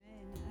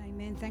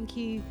Thank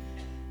you,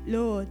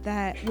 Lord,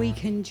 that we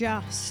can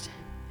just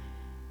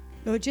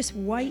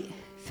wait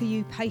for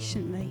you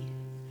patiently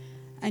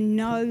and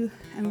know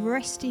and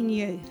rest in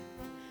you.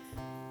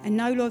 And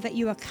know, Lord, that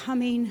you are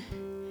coming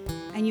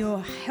and your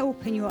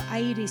help and your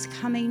aid is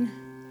coming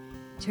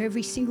to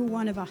every single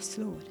one of us,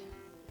 Lord.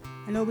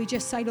 And Lord, we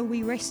just say, Lord,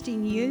 we rest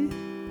in you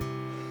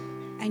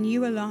and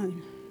you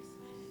alone.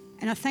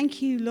 And I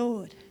thank you,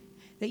 Lord,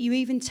 that you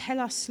even tell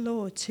us,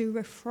 Lord, to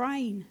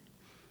refrain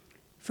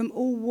from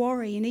all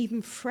worry and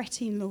even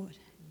fretting, Lord,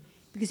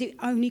 because it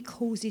only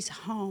causes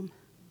harm.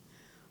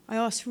 I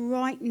ask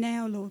right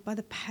now, Lord, by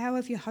the power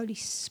of your Holy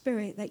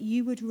Spirit, that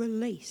you would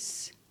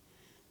release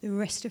the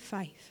rest of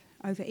faith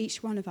over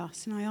each one of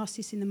us. And I ask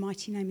this in the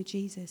mighty name of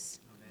Jesus.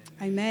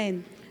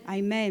 Amen.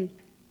 Amen.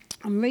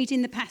 I'm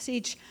reading the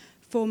passage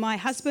for my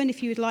husband.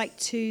 If you would like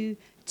to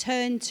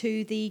turn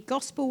to the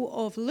Gospel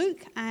of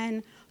Luke,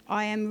 and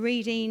I am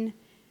reading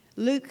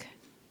Luke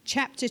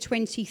chapter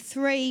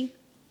 23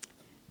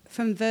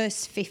 from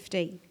verse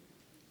 50.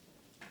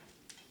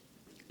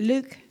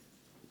 Luke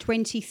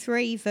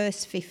 23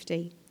 verse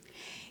 50.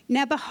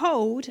 Now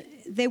behold,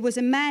 there was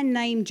a man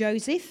named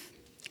Joseph,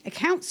 a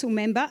council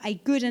member, a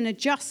good and a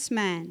just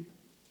man.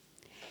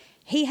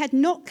 He had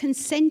not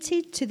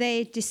consented to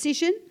their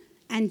decision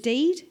and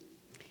deed.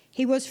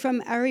 He was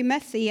from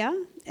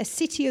Arimathea, a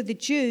city of the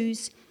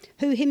Jews,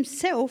 who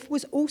himself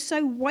was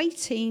also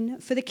waiting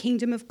for the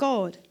kingdom of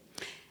God.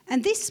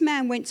 And this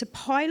man went to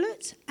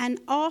Pilate and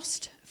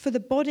asked for the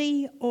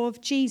body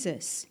of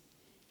Jesus.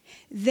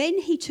 Then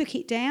he took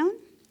it down,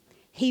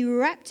 he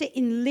wrapped it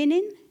in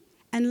linen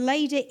and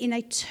laid it in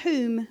a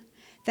tomb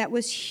that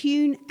was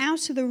hewn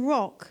out of the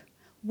rock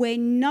where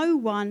no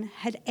one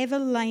had ever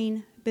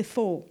lain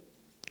before.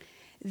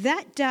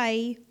 That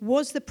day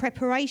was the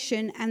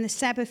preparation, and the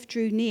Sabbath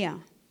drew near.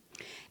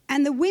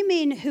 And the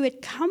women who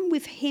had come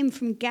with him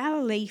from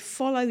Galilee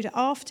followed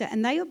after,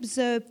 and they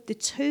observed the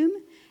tomb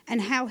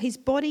and how his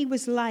body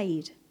was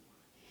laid.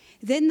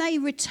 Then they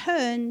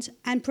returned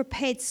and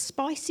prepared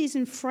spices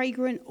and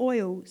fragrant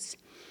oils,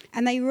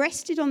 and they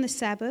rested on the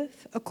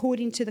Sabbath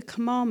according to the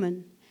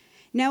commandment.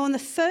 Now on the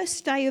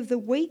first day of the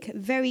week,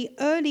 very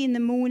early in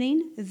the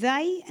morning,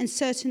 they and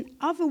certain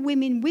other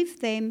women with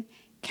them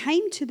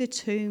came to the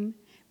tomb,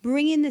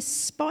 bringing the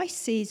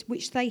spices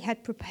which they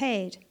had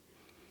prepared.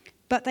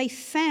 But they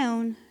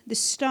found the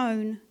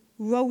stone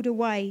rolled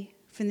away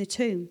from the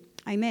tomb.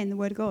 Amen, the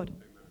word of God.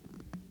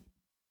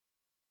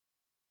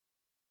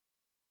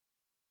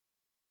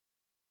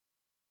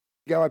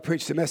 I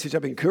preached a message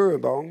up in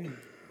Kurrabong.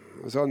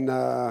 I was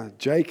on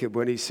Jacob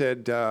when he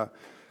said,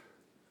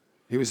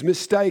 he was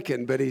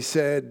mistaken, but he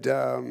said,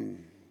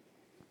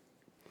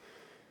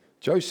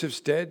 Joseph's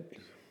dead,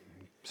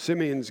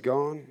 Simeon's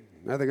gone,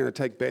 now they're going to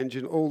take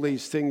Benjamin, all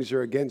these things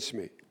are against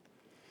me.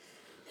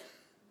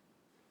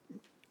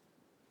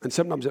 And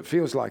sometimes it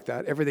feels like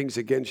that, everything's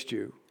against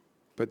you.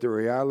 But the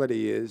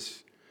reality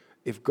is,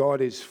 if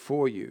God is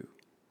for you,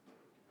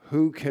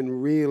 who can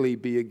really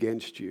be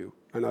against you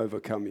and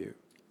overcome you?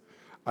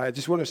 I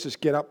just want us to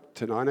get up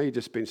tonight. I know you've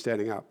just been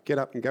standing up. Get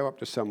up and go up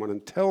to someone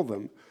and tell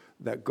them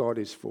that God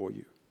is for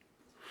you.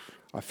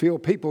 I feel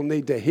people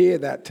need to hear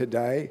that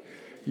today.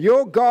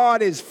 Your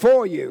God is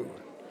for you.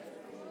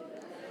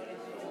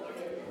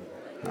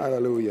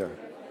 Hallelujah.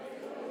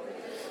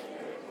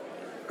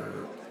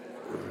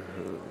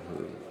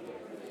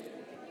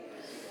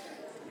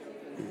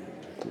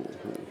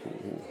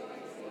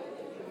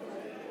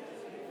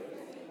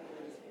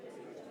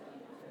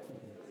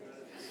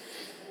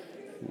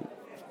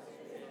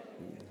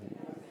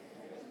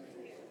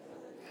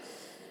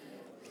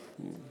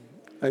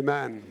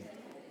 Amen.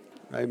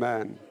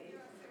 Amen.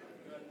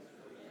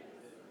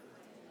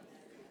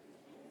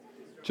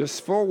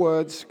 Just 4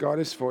 words. God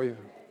is for you.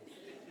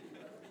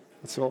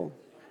 That's all.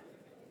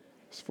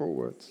 Just 4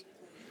 words.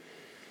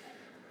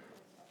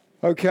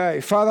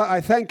 Okay, Father,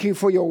 I thank you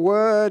for your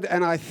word,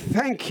 and I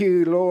thank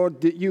you,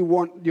 Lord, that you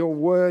want your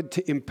word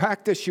to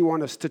impact us. You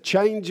want us to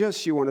change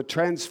us. You want to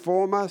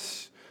transform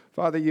us.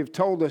 Father, you've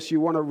told us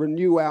you want to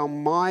renew our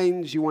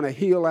minds, you want to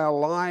heal our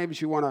lives,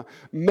 you want to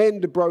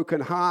mend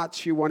broken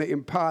hearts, you want to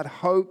impart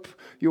hope,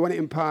 you want to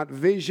impart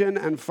vision.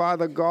 And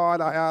Father God,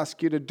 I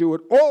ask you to do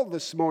it all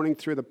this morning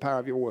through the power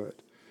of your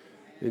word.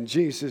 In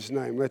Jesus'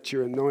 name, let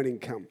your anointing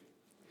come.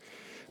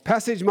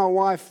 Passage my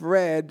wife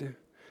read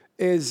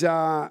is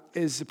a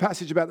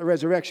passage about the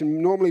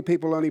resurrection. Normally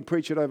people only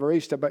preach it over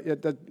Easter, but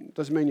that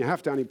doesn't mean you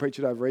have to only preach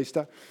it over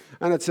Easter.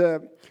 And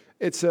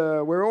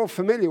we're all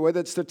familiar with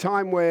it. It's the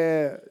time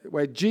where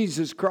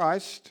Jesus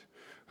Christ,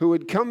 who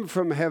had come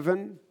from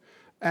heaven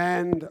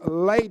and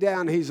lay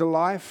down his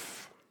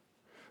life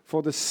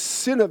for the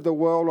sin of the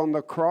world on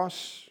the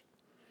cross.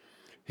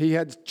 He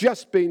had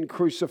just been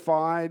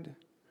crucified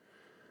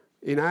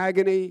in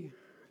agony,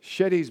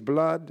 shed his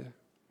blood,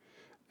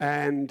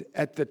 and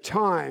at the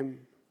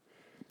time,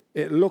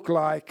 it looked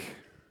like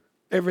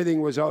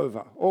everything was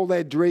over. All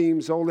their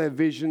dreams, all their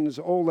visions,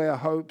 all their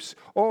hopes,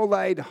 all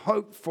they'd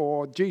hoped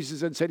for.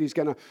 Jesus had said he's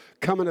going to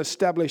come and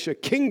establish a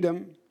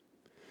kingdom.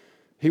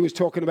 He was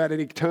talking about an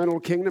eternal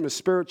kingdom, a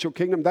spiritual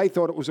kingdom. They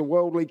thought it was a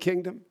worldly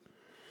kingdom.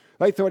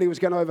 They thought he was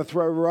going to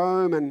overthrow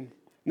Rome, and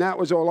now it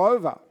was all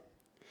over.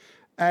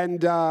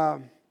 And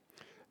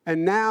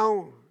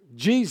now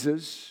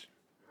Jesus,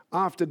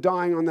 after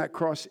dying on that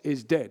cross,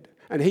 is dead.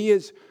 And he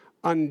is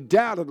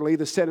undoubtedly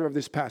the center of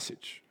this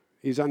passage.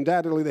 He's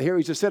undoubtedly the hero.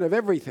 He's the center of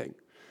everything.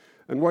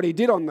 And what he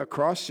did on the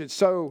cross, it's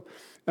so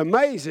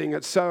amazing,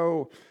 it's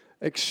so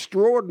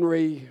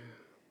extraordinary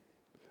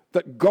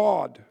that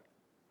God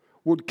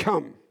would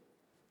come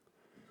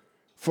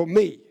for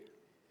me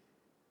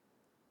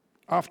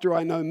after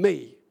I know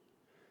me,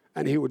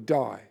 and he would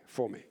die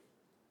for me.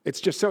 It's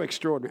just so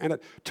extraordinary. And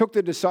it took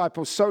the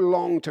disciples so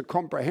long to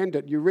comprehend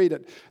it. You read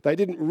it, they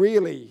didn't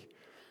really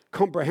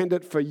comprehend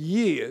it for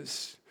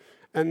years.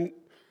 And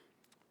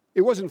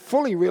it wasn't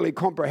fully really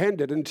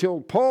comprehended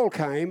until Paul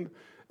came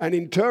and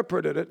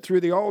interpreted it through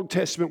the Old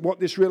Testament, what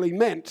this really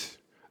meant.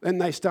 Then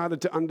they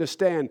started to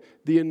understand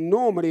the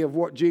enormity of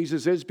what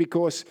Jesus is,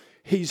 because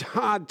he's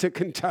hard to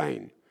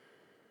contain.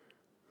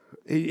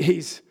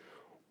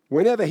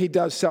 Whenever he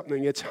does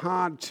something, it's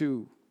hard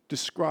to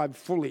describe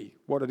fully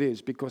what it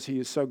is, because he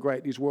is so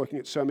great. He's working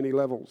at so many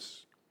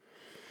levels.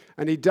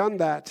 And he'd done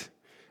that.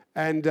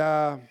 And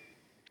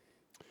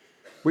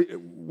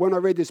when I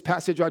read this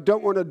passage, I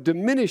don't want to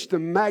diminish the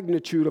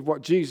magnitude of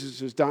what Jesus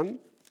has done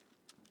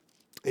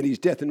in his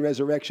death and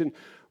resurrection.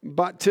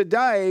 But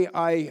today,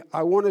 I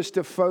want us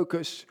to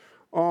focus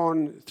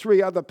on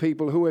three other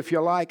people who, if you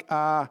like,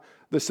 are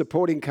the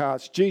supporting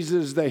cast.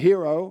 Jesus is the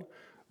hero,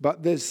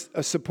 but there's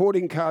a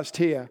supporting cast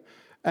here.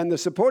 And the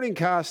supporting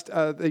cast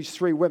are these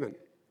three women.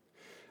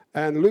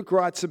 And Luke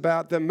writes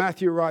about them,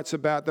 Matthew writes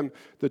about them,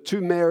 the two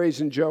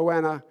Marys and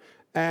Joanna.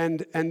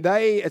 And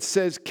they, it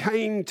says,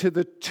 came to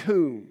the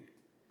tomb.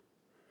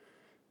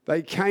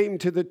 They came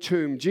to the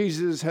tomb.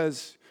 Jesus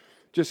has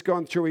just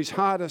gone through his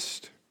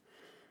hardest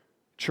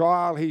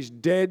trial. He's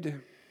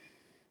dead.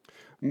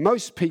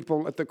 Most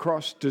people at the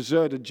cross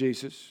deserted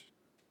Jesus,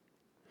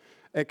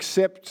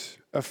 except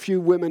a few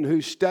women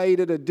who stayed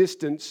at a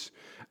distance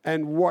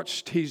and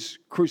watched his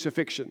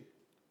crucifixion.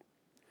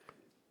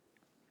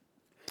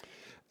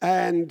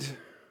 And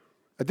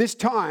at this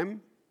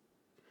time,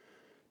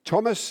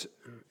 Thomas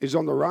is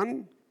on the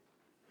run.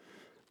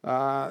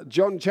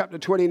 John chapter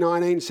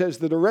 20:19 says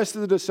that the rest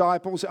of the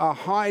disciples are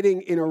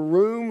hiding in a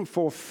room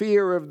for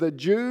fear of the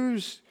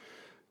Jews.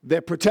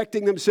 They're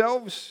protecting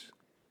themselves.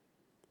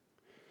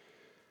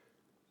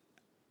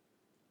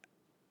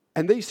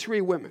 And these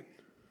three women,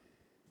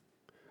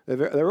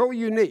 they're all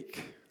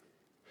unique.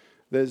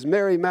 There's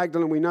Mary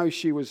Magdalene. We know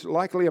she was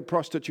likely a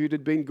prostitute,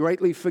 had been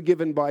greatly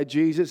forgiven by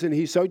Jesus, and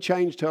he so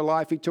changed her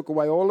life. He took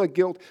away all her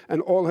guilt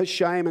and all her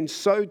shame, and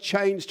so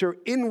changed her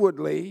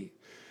inwardly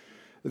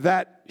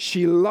that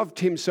she loved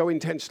him so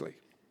intensely.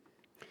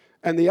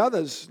 And the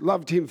others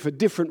loved him for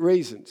different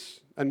reasons.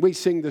 And we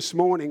sing this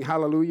morning,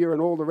 hallelujah, and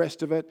all the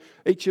rest of it.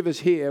 Each of us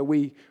here,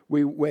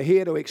 we're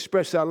here to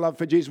express our love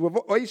for Jesus. We've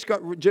each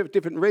got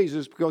different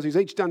reasons, because he's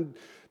each done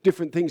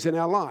different things in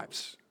our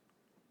lives.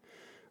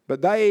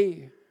 But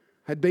they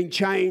had been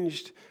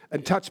changed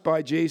and touched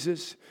by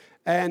Jesus.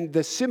 And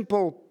the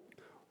simple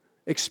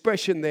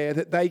expression there,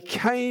 that they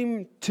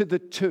came to the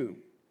tomb.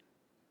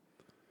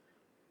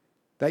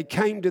 They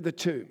came to the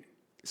tomb.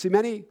 See,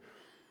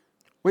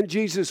 when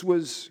Jesus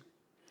was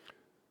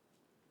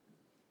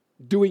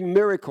doing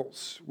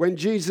miracles, when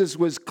Jesus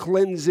was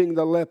cleansing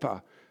the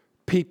leper,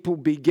 people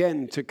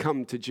began to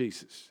come to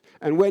Jesus.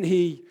 And when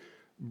he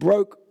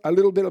broke a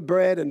little bit of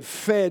bread and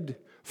fed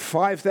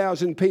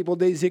 5,000 people,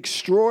 these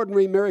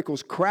extraordinary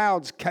miracles,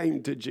 crowds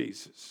came to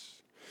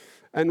Jesus.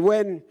 And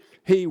when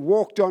he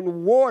walked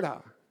on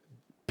water,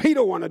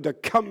 Peter wanted to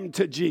come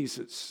to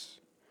Jesus.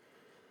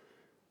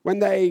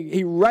 When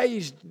he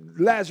raised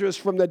Lazarus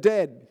from the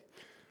dead,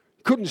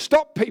 couldn't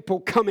stop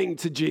people coming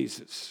to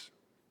Jesus.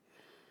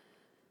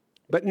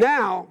 But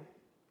now,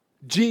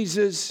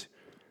 Jesus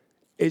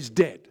is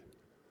dead.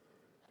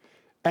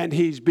 And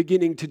he's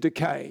beginning to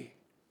decay.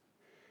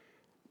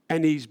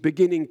 And he's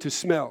beginning to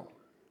smell.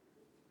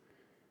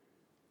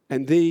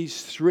 And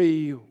these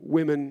three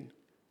women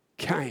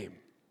came.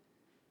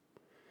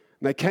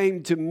 And they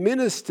came to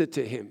minister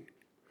to him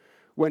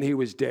when he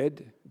was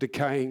dead,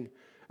 decaying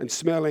and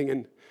smelling.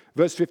 And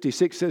verse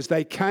 56 says,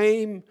 they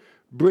came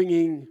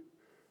bringing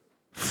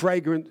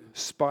fragrant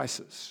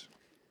spices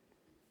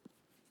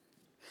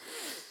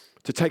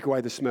to take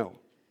away the smell.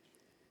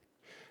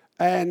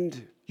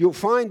 And you'll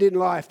find in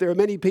life there are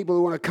many people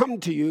who want to come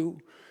to you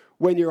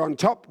when you're on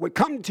top, will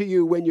come to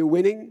you when you're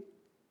winning,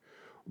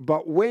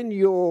 but when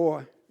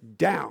you're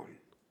down,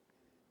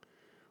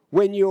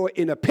 when you're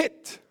in a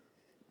pit,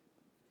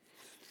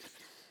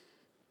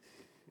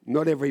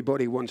 not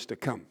everybody wants to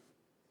come.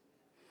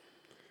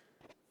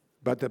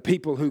 But the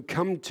people who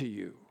come to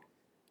you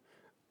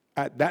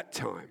at that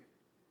time,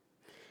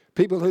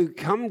 people who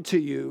come to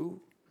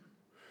you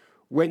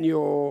when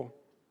you're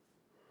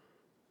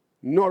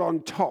not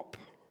on top,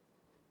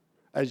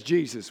 as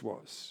Jesus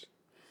was,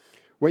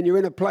 when you're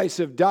in a place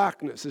of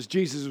darkness, as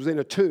Jesus was in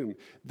a tomb,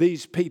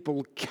 these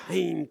people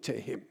came to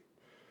him.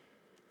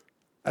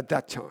 at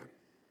that time.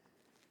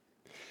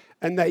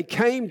 And they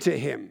came to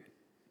him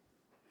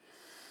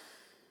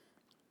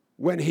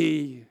when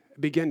he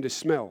began to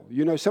smell.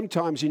 You know,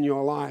 sometimes in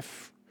your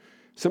life,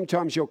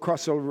 sometimes you'll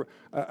cross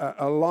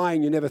a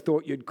line you never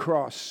thought you'd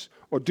cross,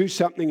 or do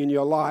something in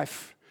your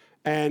life,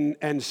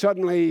 and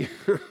suddenly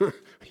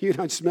you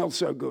don't smell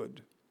so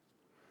good.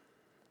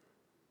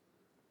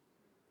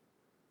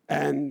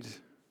 And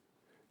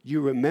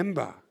you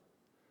remember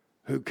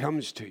who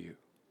comes to you.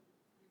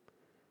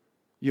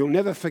 You'll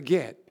never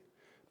forget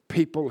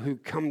people who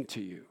come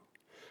to you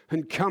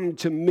and come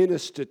to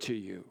minister to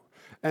you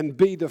and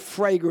be the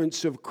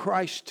fragrance of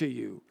Christ to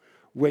you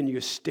when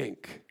you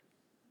stink.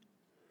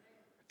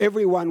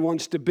 Everyone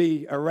wants to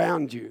be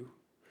around you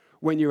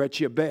when you're at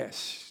your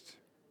best.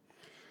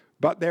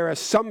 But there are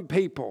some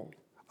people,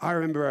 I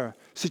remember a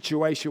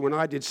situation when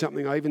I did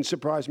something, I even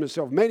surprised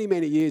myself many,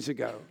 many years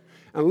ago.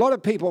 And a lot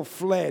of people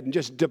fled and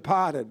just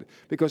departed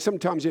because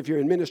sometimes if you're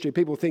in ministry,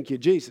 people think you're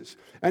Jesus.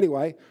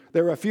 Anyway,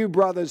 there are a few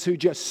brothers who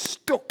just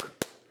stuck.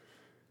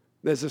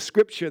 There's a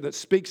scripture that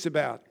speaks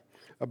about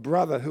a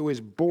brother who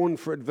is born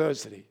for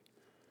adversity.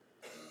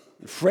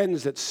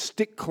 Friends that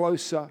stick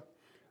closer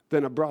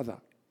than a brother.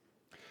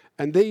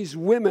 And these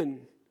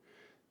women,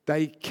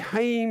 they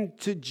came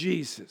to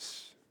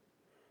Jesus.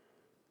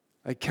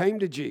 They came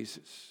to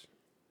Jesus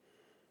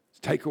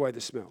to take away the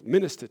smell,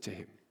 minister to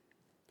him.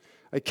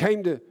 They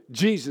came to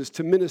Jesus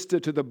to minister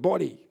to the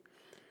body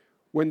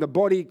when the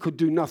body could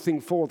do nothing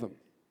for them.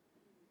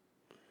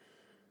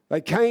 They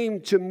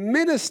came to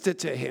minister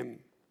to him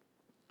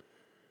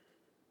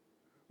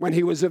when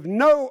he was of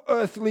no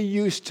earthly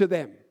use to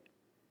them.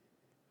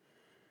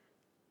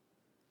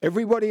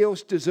 Everybody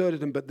else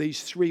deserted him but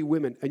these three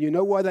women. And you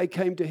know why they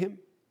came to him?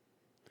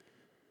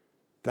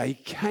 They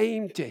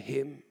came to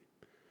him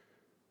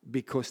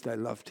because they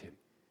loved him.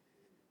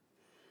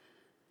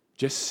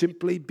 Just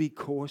simply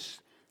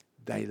because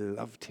they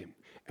loved him.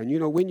 And you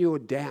know, when you're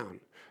down,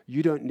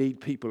 you don't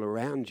need people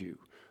around you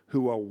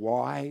who are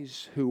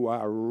wise, who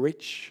are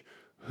rich,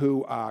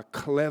 who are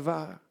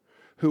clever,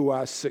 who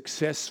are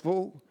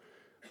successful,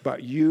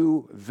 but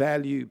you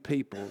value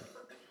people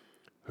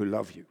who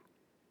love you.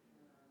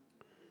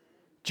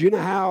 Do you know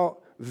how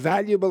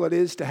valuable it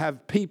is to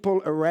have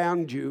people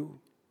around you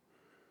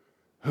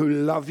who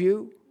love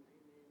you,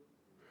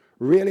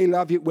 really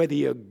love you, whether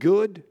you're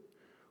good,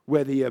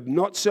 whether you're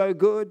not so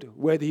good,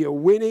 whether you're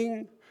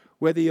winning,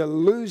 whether you're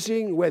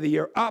losing, whether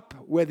you're up,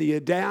 whether you're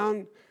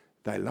down,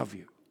 they love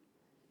you.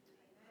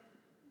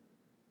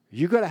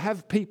 You've got to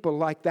have people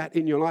like that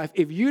in your life.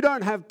 If you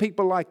don't have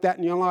people like that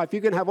in your life, you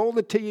can have all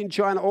the tea in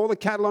China, all the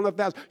cattle on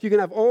 1,000, you can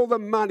have all the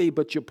money,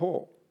 but you're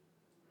poor.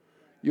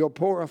 You're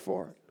poorer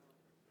for it.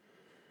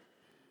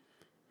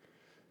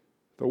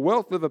 The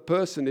wealth of a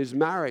person is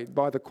married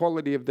by the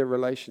quality of their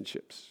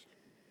relationships.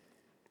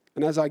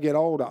 And as I get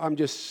older, I'm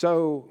just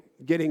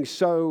getting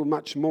so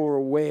much more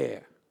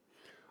aware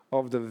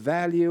of the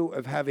value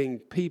of having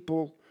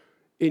people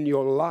in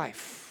your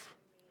life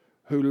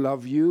who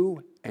love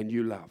you and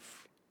you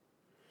love.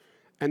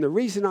 And the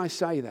reason I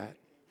say that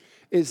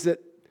is that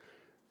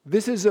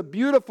this is a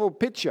beautiful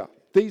picture.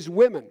 These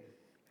women,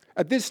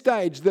 at this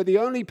stage, they're the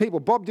only people.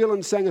 Bob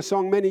Dylan sang a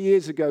song many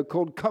years ago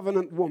called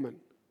Covenant Woman.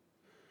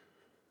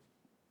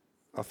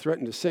 I'll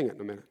threaten to sing it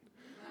in a minute.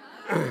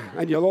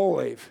 And you'll all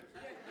leave.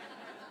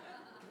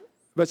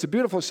 But it's a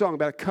beautiful song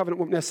about a covenant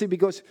woman. Now see,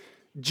 because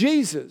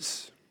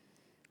Jesus,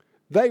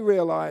 they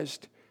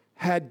realized,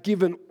 had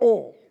given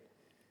all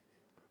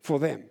for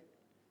them.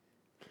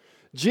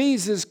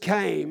 Jesus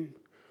came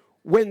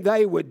when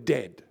they were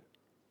dead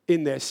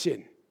in their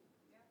sin.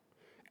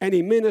 And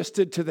he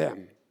ministered to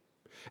them.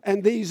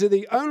 And these are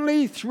the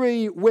only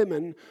three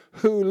women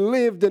who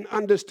lived and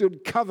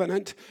understood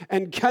covenant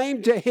and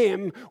came to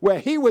him where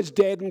he was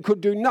dead and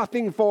could do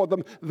nothing for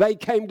them. They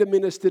came to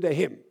minister to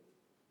him.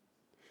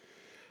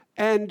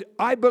 And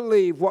I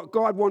believe what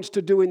God wants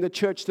to do in the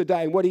church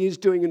today and what he is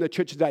doing in the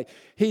church today,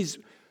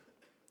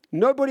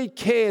 nobody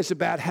cares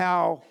about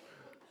how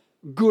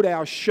good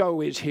our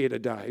show is here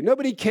today.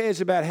 Nobody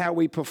cares about how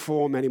we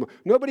perform anymore.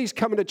 Nobody's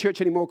coming to church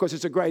anymore because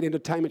it's a great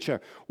entertainment show.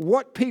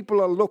 What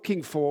people are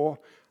looking for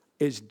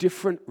is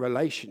different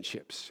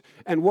relationships.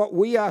 And what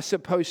we are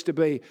supposed to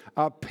be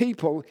are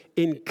people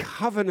in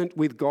covenant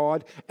with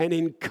God and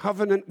in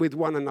covenant with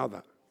one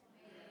another.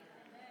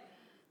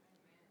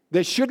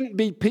 There shouldn't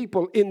be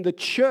people in the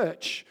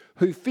church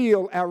who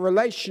feel our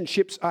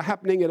relationships are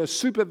happening at a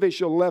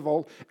superficial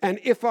level, and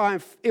if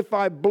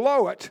I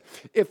blow it,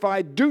 if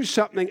I do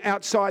something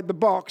outside the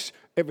box,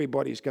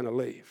 everybody's going to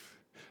leave.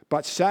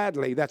 But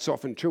sadly, that's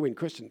often true in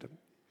Christendom.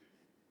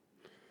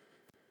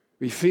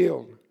 We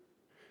feel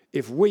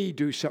if we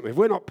do something, if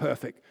we're not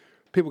perfect,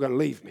 people are going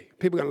to leave me.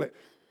 People are going to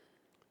leave.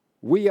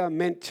 We are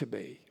meant to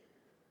be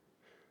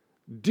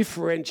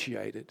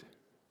differentiated.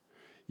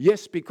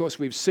 Yes, because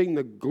we've seen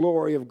the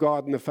glory of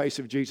God in the face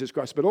of Jesus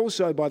Christ, but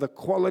also by the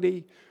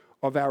quality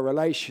of our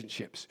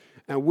relationships.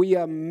 And we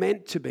are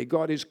meant to be,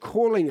 God is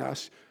calling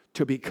us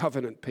to be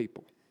covenant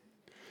people.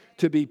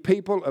 To be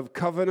people of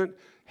covenant.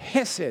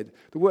 Hesed,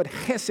 the word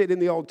hesed in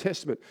the Old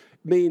Testament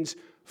means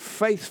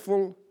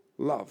faithful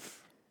love.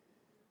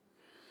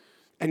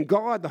 And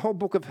God, the whole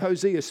book of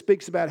Hosea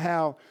speaks about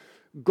how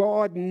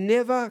God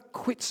never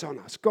quits on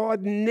us.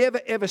 God never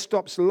ever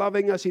stops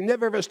loving us. He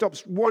never ever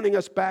stops wanting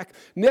us back,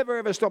 never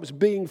ever stops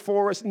being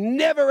for us,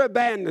 never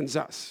abandons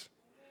us.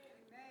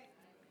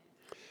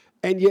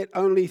 And yet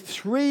only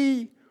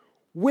 3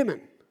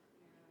 women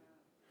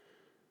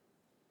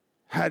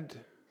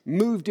had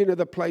moved into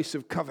the place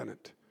of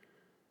covenant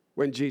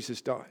when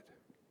Jesus died.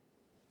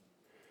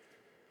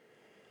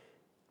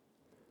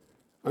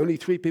 Only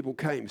 3 people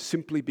came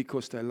simply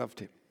because they loved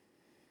him.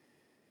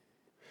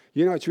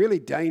 You know, it's really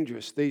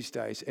dangerous these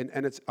days, and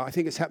I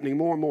think it's happening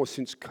more and more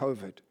since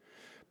COVID.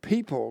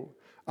 People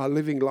are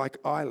living like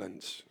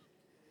islands.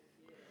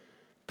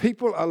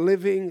 People are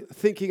living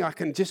thinking, I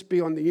can just be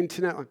on the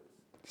internet.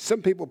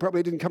 Some people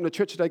probably didn't come to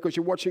church today because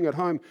you're watching at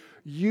home.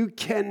 You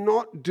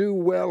cannot do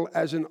well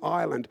as an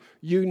island.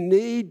 You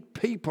need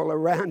people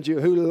around you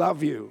who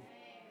love you.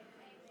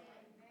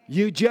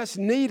 You just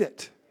need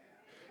it.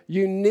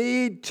 You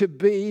need to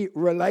be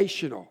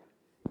relational.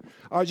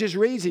 I was just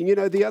reading,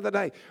 the other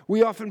day,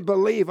 we often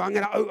believe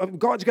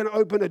God's going to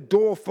open a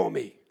door for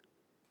me.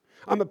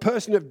 I'm a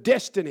person of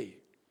destiny.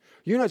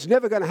 It's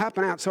never going to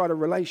happen outside a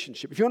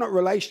relationship. If you're not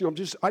relational,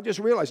 I just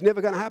realized it's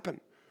never going to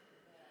happen.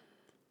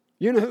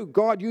 You know who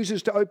God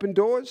uses to open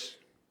doors?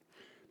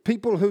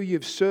 People who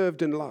you've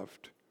served and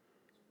loved.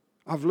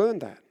 I've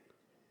learned that.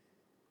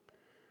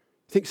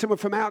 Think someone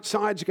from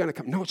outside is going to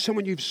come. No, it's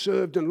someone you've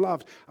served and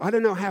loved. I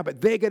don't know how,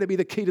 but they're going to be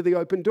the key to the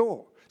open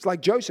door. It's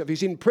like Joseph.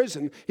 He's in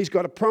prison. He's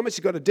got a promise.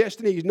 He's got a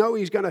destiny. He knows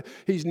he's going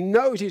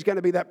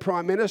to be that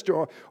prime minister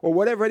or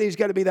whatever it is. He's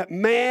going to be that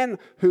man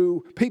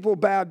who people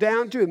bow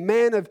down to, a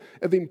man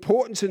of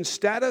importance and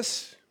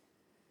status.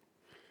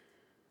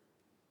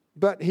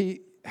 But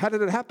how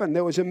did it happen?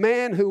 There was a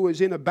man who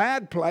was in a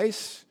bad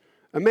place,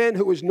 a man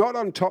who was not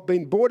on top,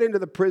 being brought into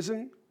the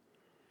prison.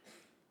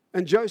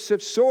 And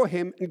Joseph saw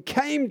him and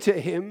came to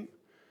him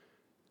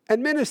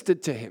and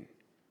ministered to him,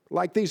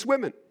 like these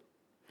women.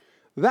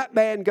 That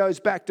man goes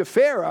back to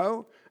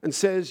Pharaoh and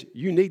says,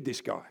 you need this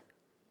guy.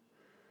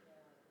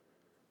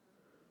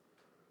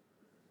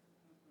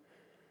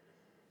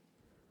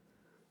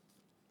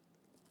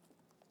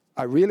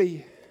 I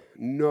really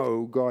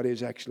know God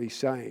is actually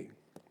saying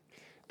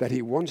that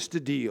he wants to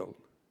deal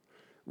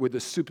with the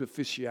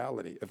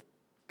superficiality of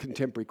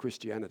contemporary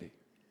Christianity.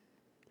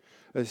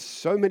 There's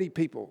so many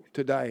people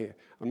today,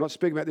 I'm not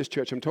speaking about this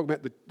church, I'm talking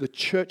about the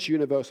church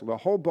universal, the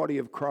whole body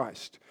of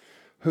Christ,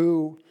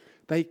 who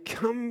they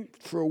come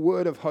for a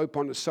word of hope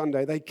on a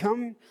Sunday. They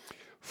come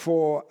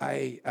for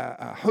a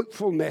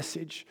hopeful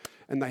message,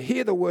 and they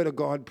hear the word of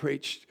God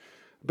preached,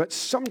 but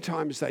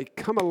sometimes they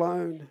come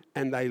alone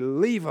and they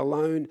leave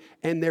alone,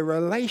 and their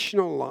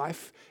relational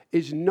life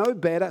is no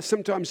better,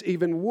 sometimes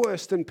even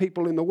worse than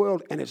people in the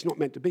world, and it's not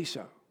meant to be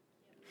so.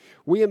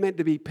 We are meant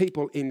to be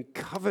people in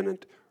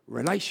covenant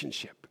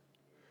relationship,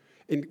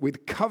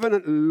 with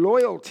covenant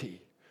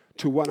loyalty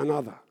to one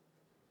another.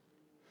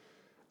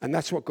 And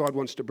that's what God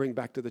wants to bring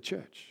back to the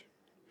church.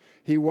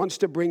 He wants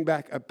to bring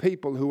back a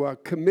people who are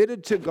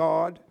committed to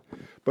God,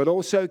 but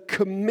also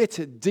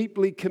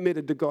deeply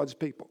committed to God's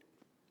people.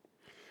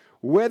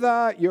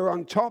 Whether you're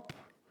on top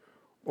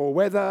or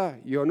whether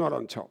you're not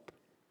on top.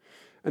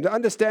 And to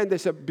understand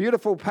this, a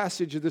beautiful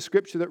passage of the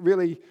scripture that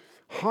really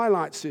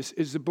highlights this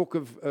is the book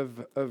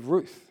of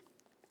Ruth.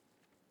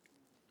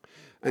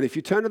 And if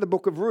you turn to the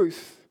book of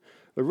Ruth,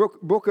 the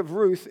book of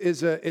Ruth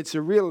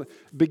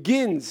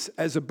begins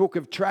as a book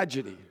of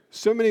tragedy.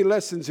 So many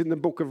lessons in the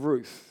book of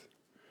Ruth.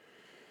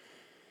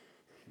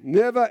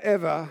 Never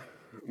ever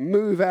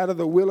move out of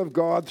the will of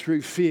God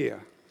through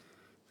fear,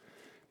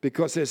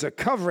 because there's a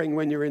covering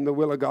when you're in the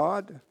will of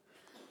God.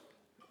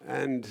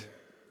 And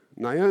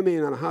Naomi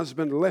and her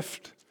husband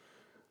left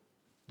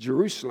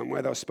Jerusalem,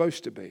 where they were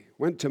supposed to be,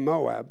 went to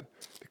Moab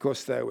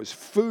because there was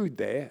food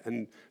there,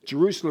 and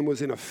Jerusalem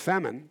was in a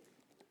famine.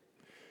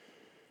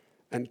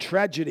 And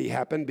tragedy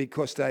happened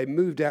because they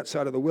moved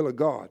outside of the will of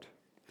God.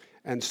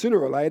 And sooner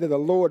or later, the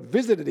Lord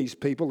visited these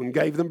people and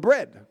gave them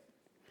bread.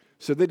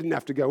 So they didn't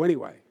have to go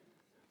anyway.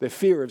 Their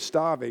fear of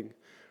starving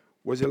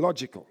was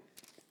illogical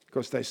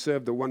because they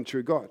served the one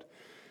true God.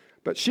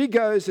 But she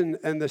goes,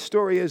 and the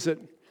story is that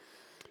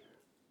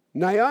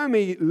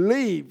Naomi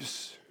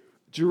leaves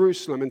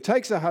Jerusalem and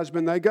takes her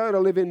husband. They go to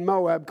live in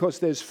Moab because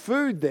there's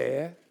food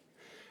there.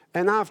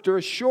 And after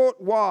a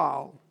short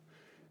while,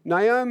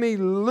 Naomi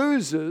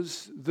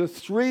loses the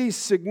 3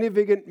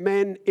 significant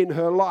men in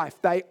her life.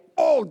 They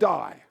all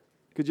die.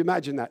 Could you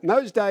imagine that? In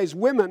those days,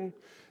 women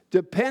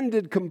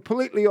depended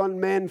completely on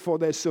men for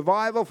their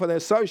survival, for their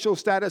social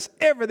status.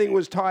 Everything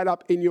was tied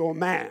up in your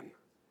man.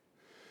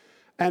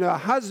 And her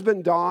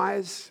husband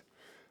dies.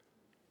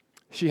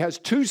 She has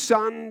 2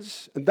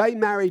 sons, and they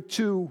marry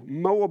 2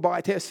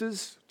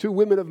 Moabitesses, 2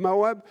 women of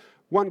Moab,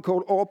 one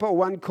called Orpah,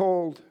 one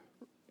called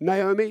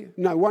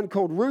one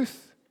called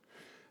Ruth.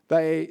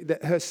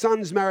 Her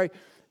sons marry,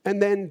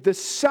 and then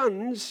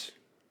the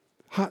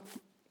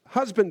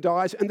husband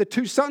dies, and the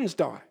 2 sons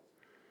die.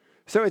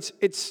 So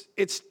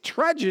it's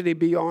tragedy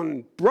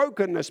beyond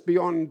brokenness,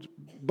 beyond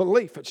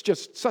belief. It's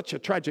just such a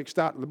tragic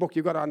start to the book.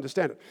 You've got to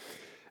understand it.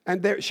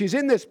 And she's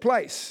in this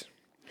place,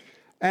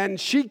 and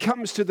she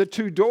comes to the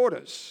two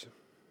daughters,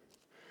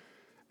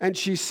 and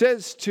she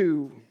says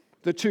to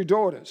the two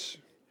daughters,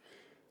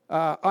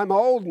 I'm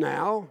old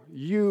now.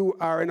 You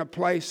are in a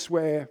place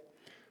where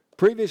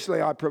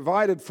previously I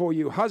provided for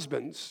you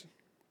husbands,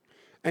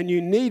 and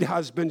you need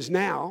husbands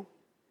now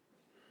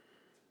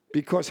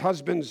because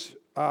husbands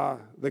are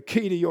the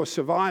key to your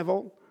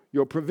survival,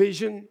 your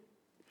provision,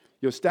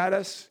 your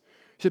status.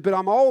 She said, but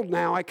I'm old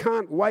now. I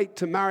can't wait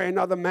to marry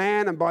another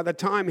man, and by the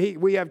time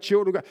we have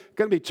children, it's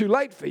going to be too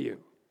late for you.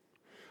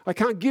 I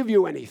can't give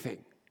you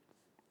anything.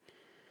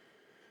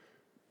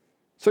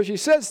 So she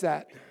says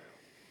that,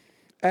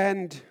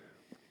 and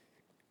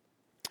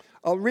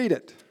I'll read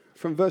it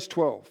from verse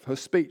 12, her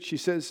speech. She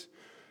says,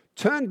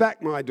 turn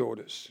back, my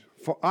daughters,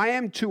 for I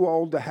am too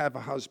old to have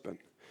a husband.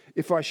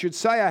 If I should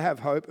say I have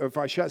hope, or if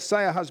I should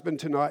say a husband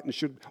tonight and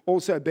should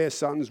also bear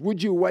sons,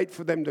 would you wait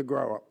for them to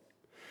grow up?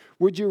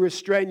 Would you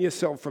restrain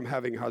yourself from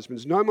having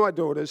husbands? No, my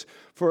daughters,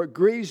 for it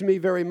grieves me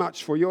very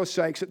much for your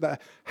sakes that the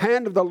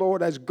hand of the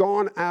Lord has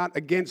gone out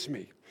against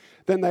me.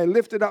 Then they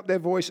lifted up their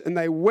voice and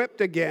they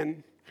wept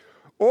again.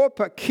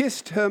 Orpah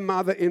kissed her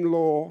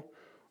mother-in-law,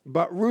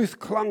 but Ruth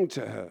clung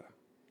to her.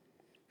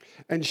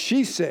 And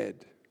she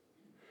said,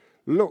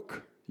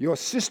 look, your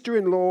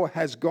sister-in-law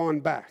has gone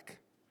back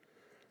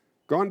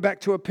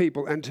to her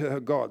people and to her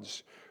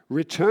gods.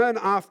 Return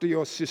after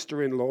your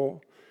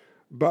sister-in-law.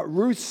 But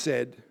Ruth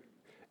said,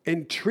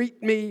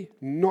 entreat me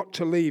not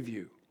to leave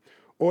you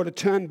or to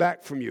turn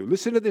back from you.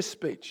 Listen to this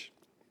speech.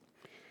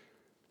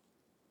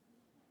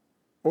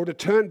 Or to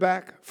turn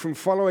back from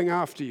following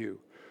after you.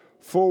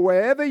 For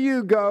wherever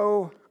you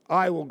go,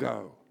 I will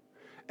go.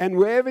 And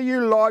wherever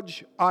you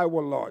lodge, I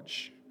will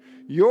lodge.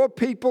 Your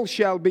people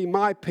shall be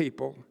my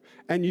people,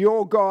 and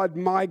your God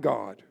my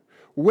God.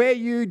 Where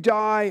you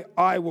die,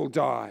 I will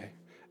die,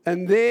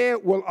 and there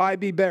will I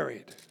be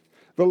buried.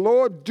 The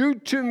Lord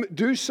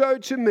do so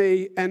to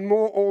me, and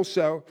more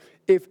also,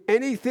 if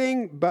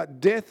anything but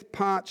death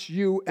parts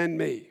you and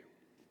me.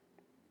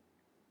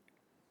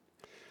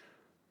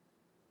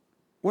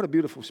 What a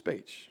beautiful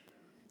speech.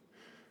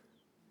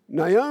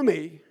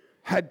 Naomi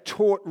had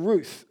taught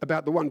Ruth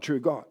about the one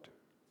true God.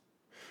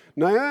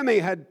 Naomi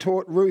had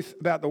taught Ruth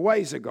about the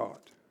ways of God.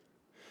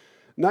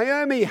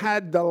 Naomi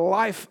had the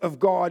life of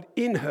God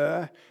in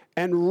her,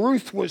 and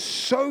Ruth was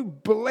so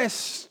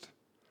blessed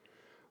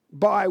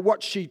by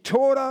what she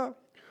taught her,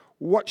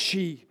 what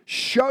she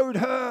showed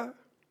her.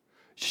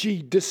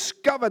 She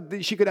discovered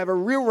that she could have a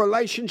real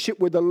relationship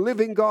with the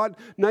living God.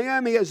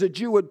 Naomi, as a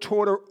Jew, had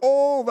taught her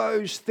all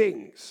those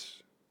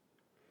things.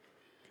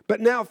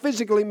 But now,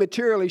 physically,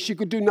 materially, she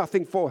could do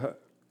nothing for her.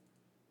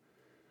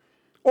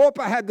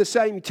 Orpah had the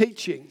same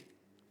teaching.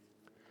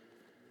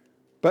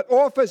 But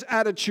Orpah's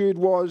attitude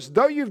was,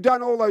 though you've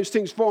done all those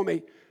things for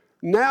me,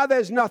 now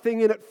there's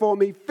nothing in it for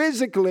me.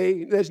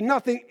 Physically, there's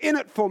nothing in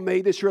it for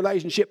me, this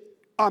relationship.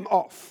 I'm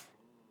off.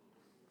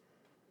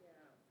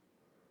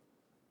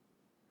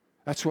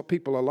 That's what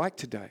people are like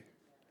today.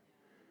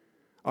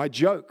 I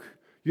joke.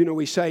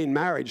 We say in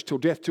marriage, till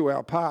death do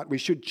our part, we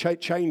should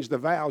change the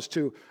vows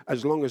to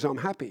as long as I'm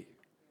happy.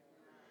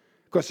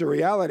 Because the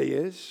reality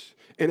is,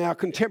 in our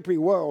contemporary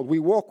world, we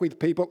walk with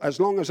people as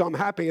long as I'm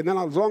happy, and then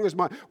as long as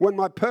when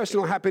my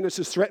personal happiness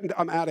is threatened,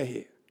 I'm out of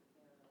here.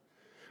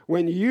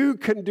 When you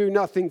can do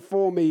nothing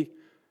for me,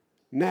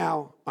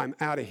 now I'm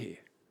out of here.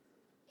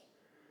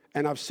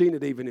 And I've seen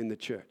it even in the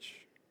church.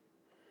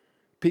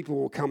 People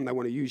will come, they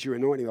want to use your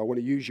anointing, they want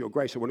to use your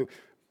grace,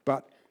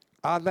 but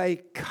are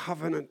they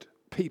covenant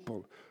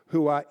people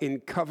who are in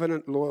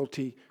covenant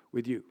loyalty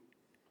with you?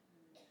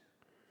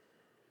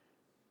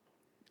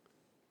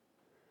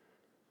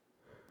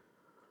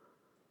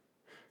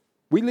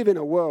 We live in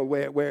a world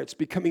where it's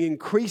becoming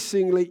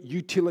increasingly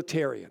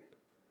utilitarian.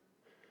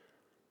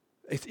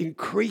 It's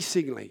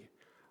increasingly.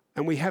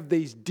 And we have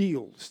these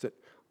deals that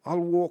I'll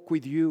walk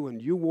with you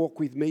and you walk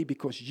with me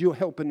because you're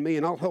helping me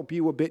and I'll help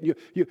you a bit.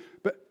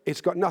 But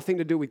it's got nothing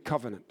to do with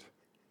covenant.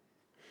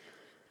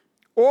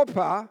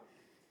 Orpah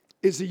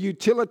is a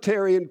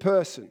utilitarian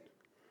person.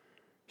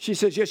 She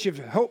says, yes, you've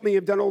helped me,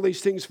 you've done all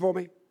these things for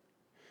me.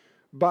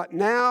 But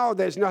now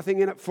there's nothing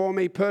in it for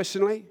me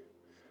personally.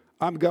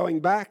 I'm going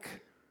back.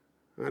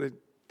 I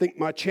think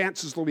my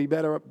chances will be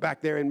better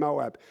back there in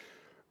Moab.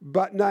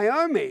 But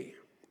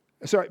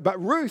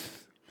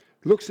Ruth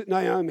looks at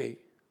Naomi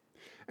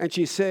and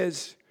she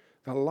says,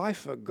 the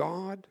life of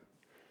God,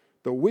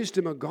 the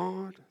wisdom of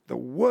God, the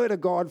word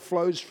of God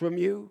flows from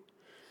you.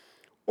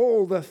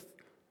 All the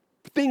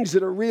things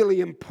that are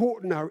really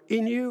important are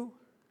in you.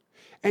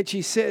 And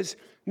she says,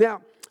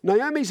 now,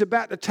 Naomi's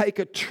about to take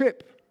a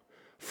trip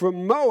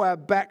from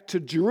Moab back to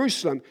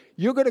Jerusalem.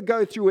 You're going to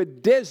go through a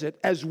desert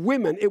as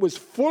women. It was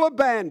full of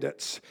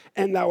bandits,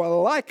 and they were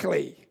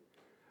likely,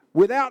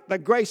 without the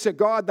grace of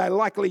God, they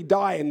likely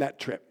die in that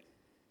trip.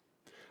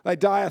 They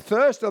die of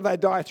thirst or they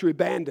die through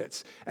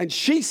bandits. And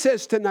she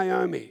says to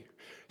Naomi,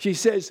 she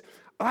says,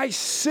 I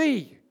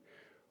see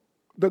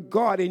the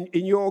God in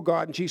your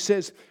God. And she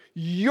says,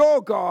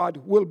 your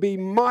God will be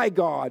my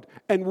God,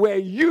 and where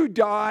you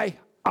die,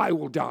 I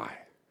will die.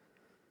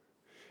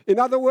 In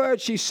other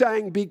words, she's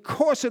saying,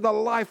 because of the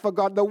life of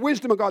God, the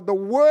wisdom of God, the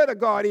word of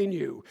God in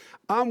you,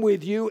 I'm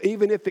with you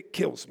even if it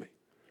kills me.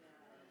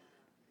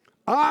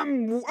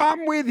 I'm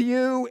with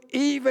you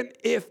even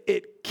if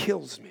it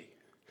kills me.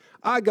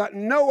 I got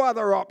no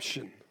other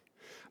option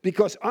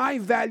because I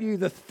value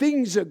the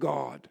things of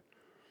God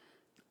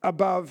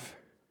above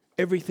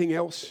everything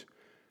else,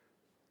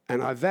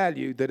 and I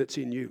value that it's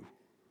in you.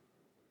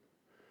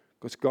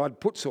 Because God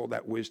puts all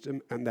that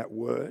wisdom and that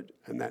word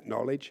and that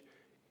knowledge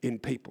in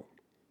people.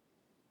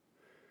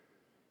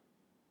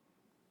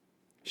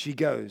 She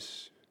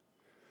goes,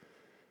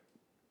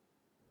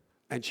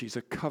 and she's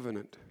a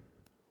covenant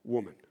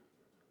woman.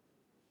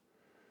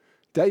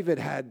 David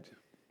had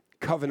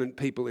covenant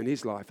people in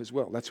his life as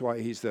well. That's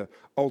why he's the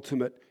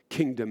ultimate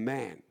kingdom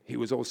man. He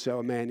was also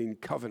a man in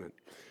covenant.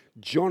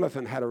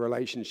 Jonathan had a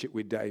relationship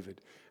with David,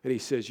 and he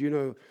says, you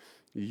know,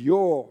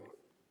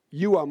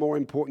 you are more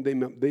important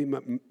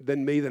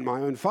than me, than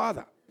my own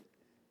father.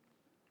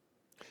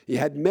 He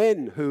had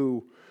men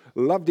who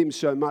loved him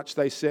so much,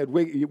 they said,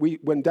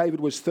 when David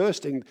was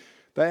thirsting,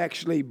 they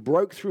actually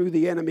broke through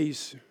the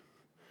enemy's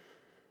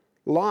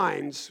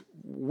lines,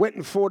 went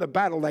and fought a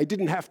battle. They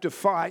didn't have to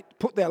fight,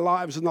 put their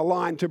lives on the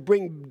line to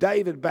bring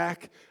David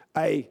back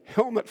a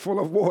helmet full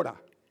of water.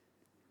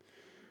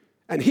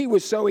 And he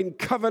was so in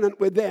covenant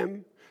with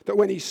them that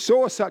when he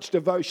saw such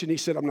devotion, he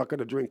said, I'm not going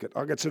to drink it.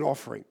 It's an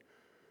offering.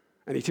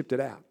 And he tipped it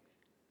out.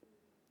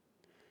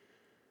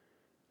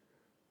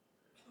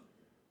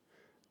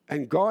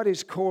 And God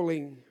is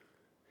calling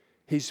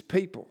his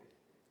people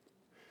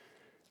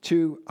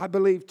to, I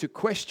believe, to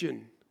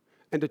question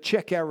and to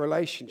check our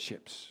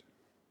relationships.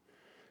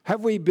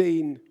 Have we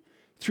been,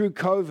 through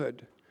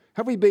COVID,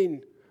 have we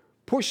been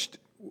pushed?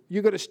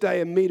 You've got to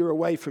stay a meter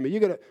away from me.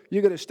 You've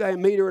got to stay 1.5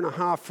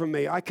 meters from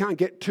me. I can't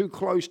get too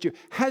close to you.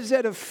 Has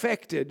that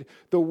affected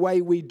the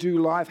way we do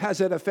life? Has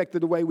that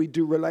affected the way we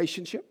do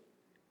relationship?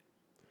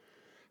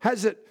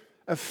 Has it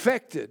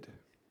affected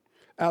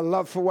our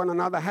love for one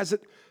another? Has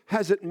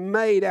it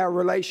made our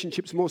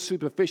relationships more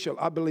superficial?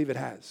 I believe it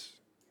has.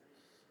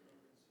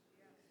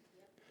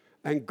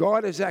 And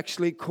God is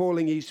actually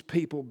calling his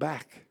people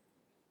back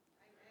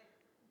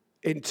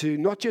into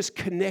not just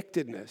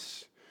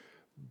connectedness,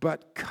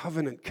 but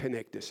covenant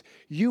connectedness.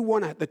 You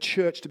want the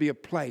church to be a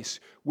place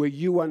where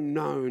you are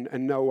known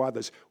and know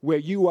others, where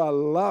you are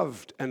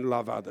loved and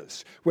love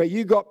others, where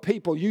you got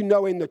people you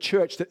know in the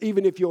church that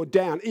even if you're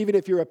down, even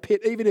if you're a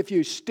pit, even if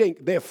you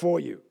stink, they're for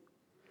you.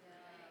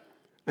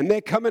 And they're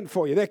coming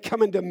for you. They're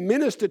coming to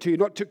minister to you,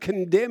 not to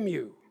condemn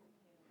you.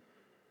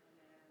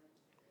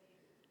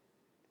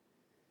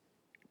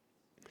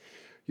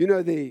 You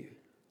know,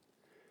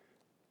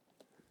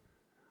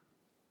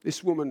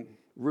 this woman,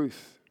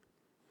 Ruth,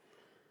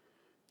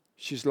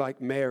 she's like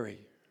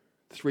Mary,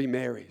 3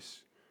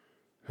 Marys,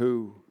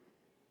 who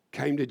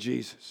came to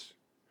Jesus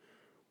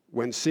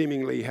when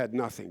seemingly he had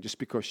nothing, just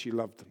because she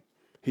loved them.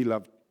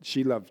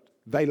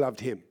 They loved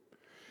him.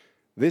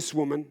 This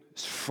woman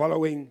is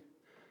following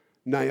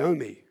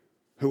Naomi,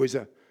 who is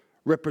a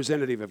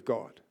representative of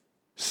God,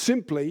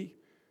 simply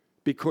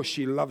because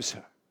she loves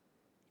her.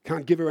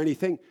 Can't give her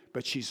anything,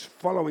 but she's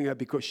following her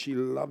because she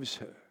loves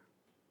her.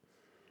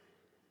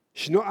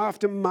 She's not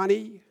after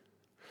money.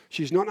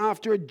 She's not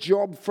after a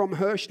job from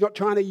her. She's not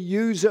trying to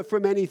use her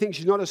from anything.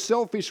 She's not a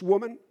selfish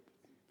woman.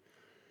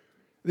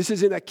 This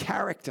is in her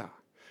character.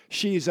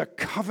 She is a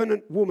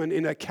covenant woman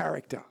in her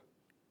character.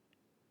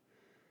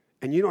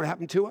 And you know what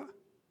happened to her?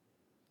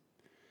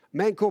 A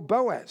man called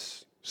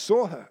Boaz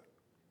saw her.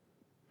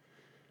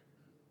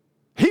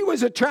 He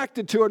was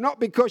attracted to her not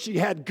because she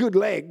had good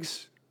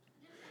legs.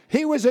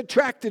 He was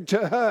attracted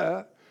to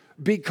her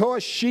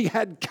because she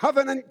had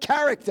covenant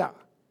character.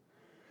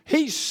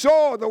 He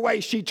saw the way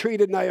she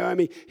treated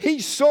Naomi. He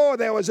saw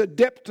there was a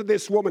depth to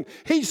this woman.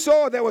 He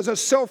saw there was a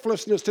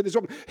selflessness to this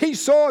woman. He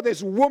saw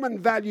this woman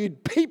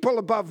valued people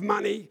above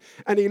money.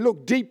 And he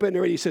looked deep in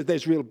her and he said,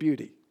 there's real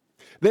beauty.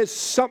 There's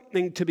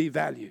something to be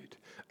valued.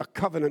 A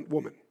covenant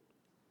woman.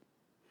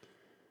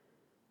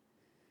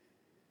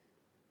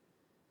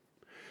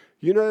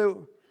 You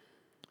know,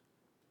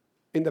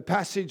 in the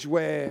passage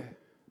where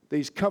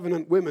these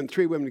covenant women,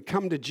 3 women,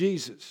 come to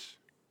Jesus,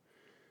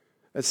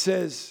 it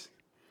says,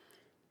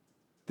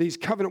 these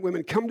covenant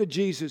women come to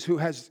Jesus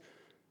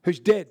who's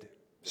dead,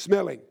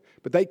 smelling.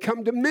 But they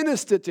come to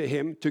minister to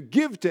him, to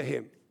give to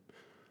him,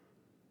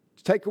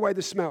 to take away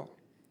the smell.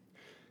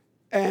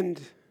 And,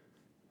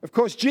 of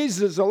course,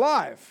 Jesus is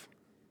alive.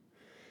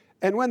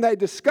 And when they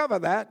discover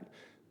that,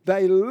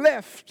 they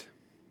left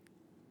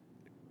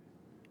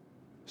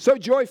so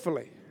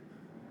joyfully.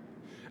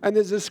 And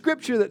there's a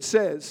scripture that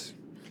says,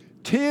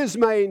 tears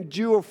may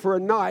endure for a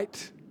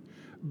night,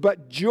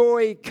 but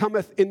joy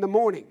cometh in the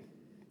morning.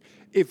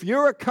 If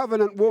you're a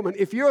covenant woman,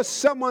 if you're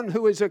someone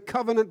who is a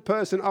covenant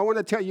person, I want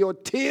to tell you, your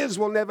tears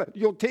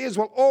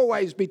will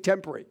always be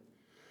temporary.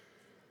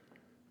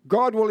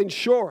 God will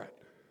ensure it.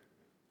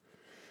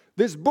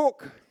 This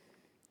book,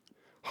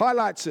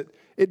 highlights it.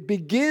 It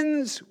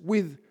begins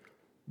with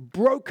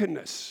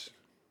brokenness,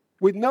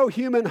 with no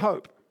human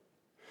hope.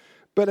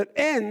 But it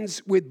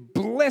ends with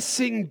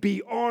blessing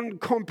beyond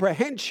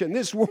comprehension.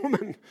 This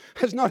woman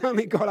has not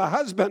only got a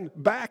husband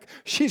back,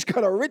 she's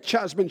got a rich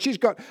husband. She's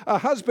got a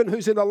husband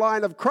who's in the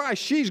line of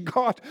Christ. She's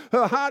got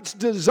her heart's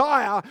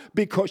desire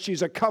because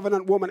she's a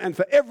covenant woman. And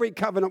for every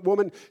covenant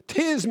woman,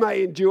 tears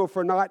may endure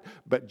for a night,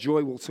 but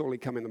joy will surely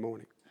come in the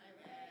morning.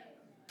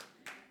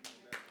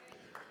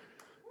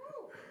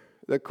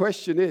 The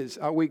question is,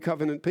 are we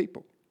covenant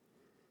people?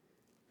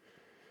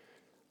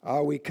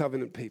 Are we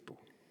covenant people?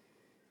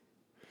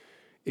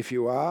 If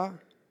you are,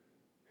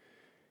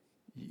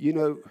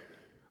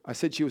 I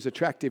said she was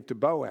attractive to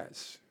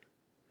Boaz.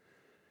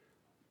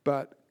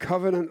 But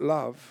covenant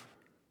love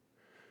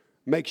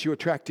makes you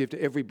attractive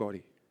to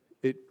everybody.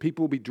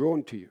 People will be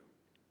drawn to you.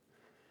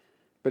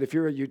 But if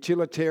you're a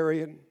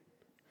utilitarian,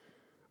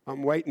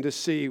 I'm waiting to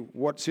see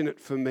what's in it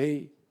for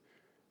me,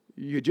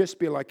 you just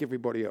be like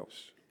everybody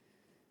else.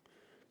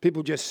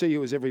 People just see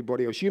you as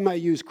everybody else. You may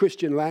use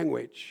Christian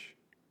language,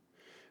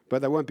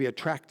 but they won't be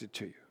attracted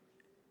to you.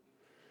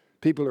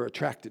 People are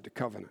attracted to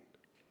covenant.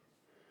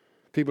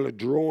 People are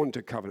drawn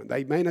to covenant.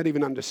 They may not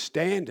even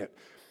understand it.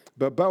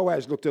 But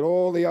Boaz looked at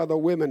all the other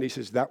women. He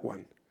says, that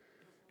one.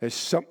 There's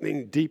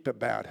something deep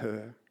about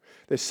her.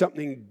 There's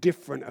something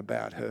different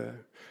about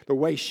her. The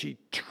way she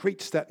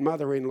treats that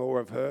mother-in-law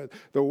of her.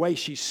 The way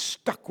she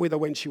stuck with her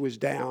when she was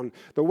down.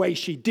 The way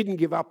she didn't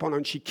give up on her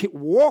and she kept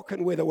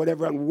walking with her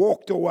whatever and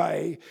walked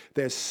away.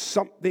 There's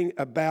something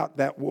about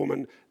that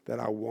woman that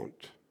I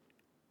want.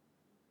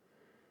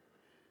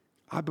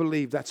 I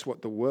believe that's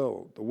what the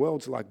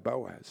world's like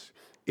Boaz.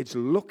 It's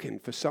looking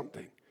for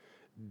something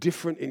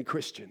different in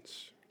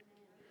Christians.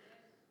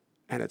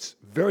 And it's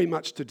very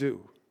much to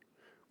do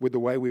with the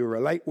way we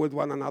relate with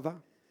one another,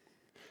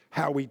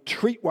 how we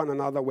treat one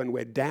another when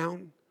we're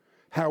down,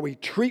 how we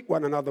treat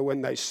one another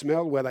when they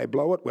smell, where they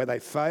blow it, where they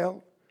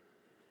fail.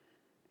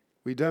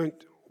 We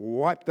don't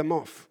wipe them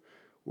off.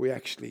 We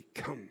actually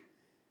come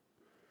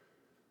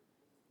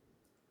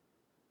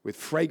with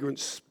fragrant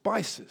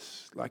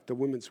spices like the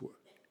women's were,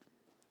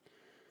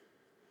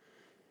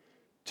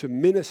 to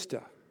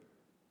minister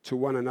to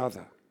one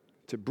another,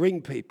 to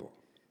bring people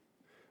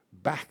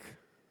back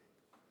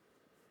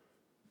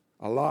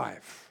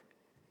alive.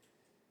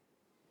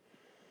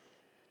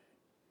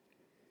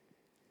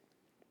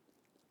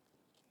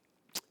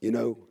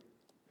 The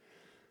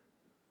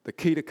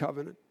key to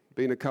covenant,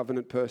 being a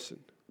covenant person,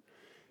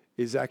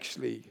 is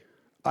actually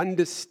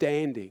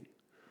understanding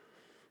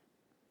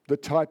the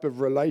type of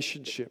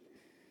relationship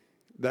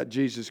that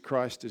Jesus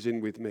Christ is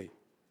in with me.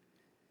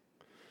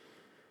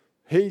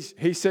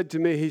 He said to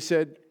me,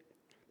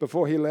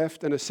 before he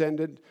left and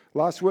ascended,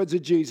 last words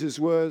of Jesus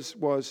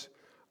was,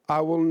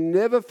 I will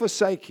never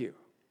forsake you.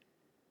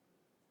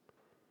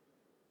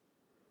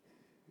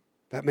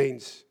 That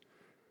means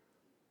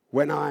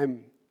when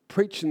I'm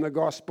preaching the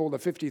gospel to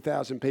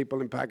 50,000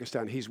 people in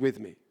Pakistan, he's with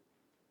me.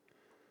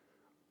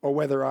 Or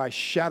whether I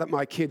shout at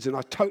my kids and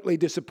I totally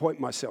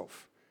disappoint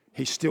myself,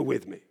 he's still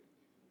with me.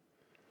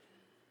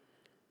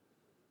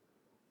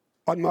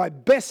 On my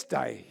best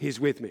day, he's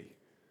with me.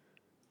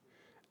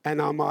 And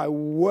on my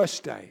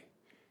worst day,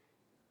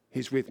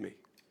 he's with me.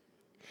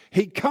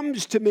 He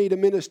comes to me to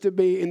minister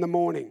me in the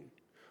morning,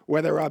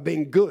 whether I've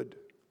been good.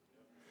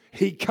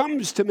 He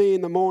comes to me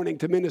in the morning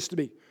to minister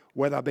me,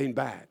 whether I've been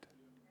bad.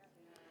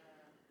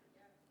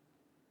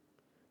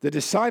 The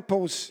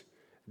disciples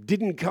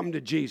didn't come to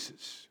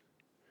Jesus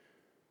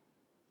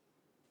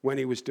when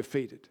he was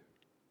defeated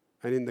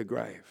and in the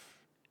grave.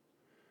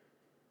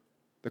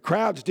 The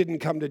crowds didn't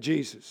come to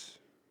Jesus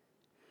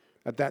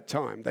at that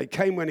time. They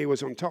came when he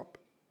was on top.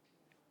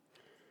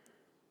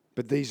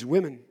 But these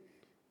women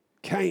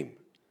came.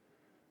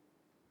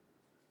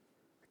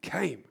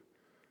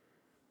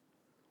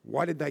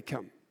 Why did they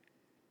come?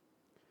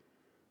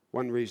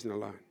 One reason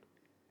alone.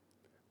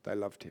 They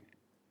loved him.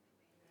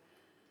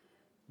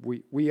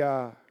 We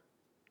are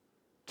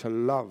to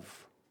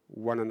love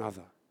one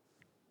another.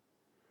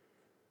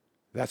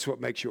 That's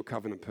what makes you a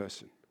covenant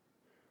person.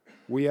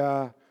 We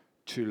are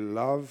to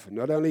love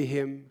not only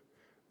him,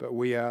 but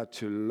we are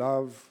to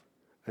love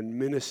and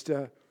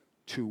minister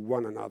to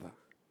one another.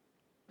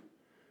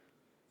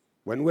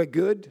 When we're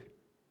good,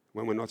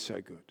 when we're not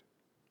so good.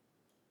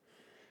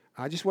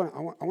 I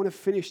want to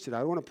finish today. I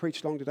don't want to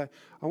preach long today.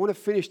 I want to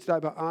finish today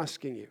by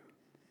asking you,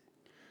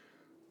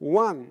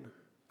 one,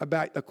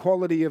 about the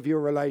quality of your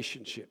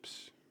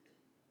relationships.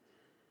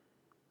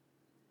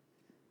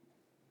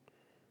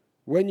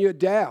 When you're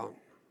down,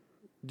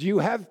 do you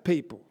have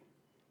people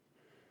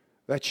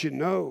that you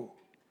know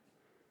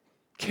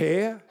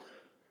care,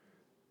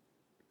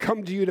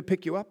 come to you to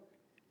pick you up?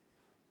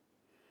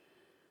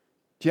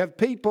 Do you have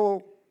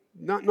people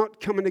not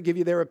coming to give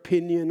you their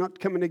opinion, not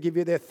coming to give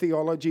you their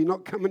theology,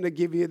 not coming to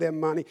give you their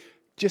money,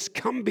 just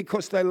come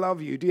because they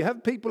love you? Do you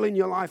have people in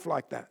your life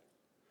like that?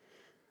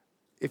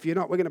 If you're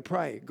not, we're going to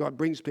pray. God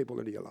brings people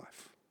into your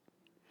life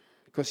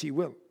because he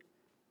will.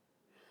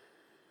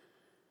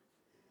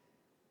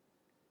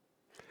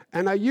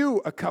 And are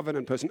you a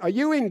covenant person? Are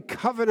you in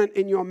covenant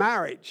in your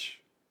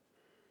marriage?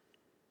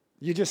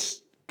 You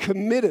just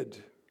committed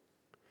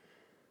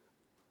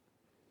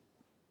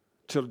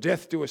till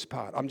death do us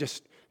part.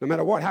 No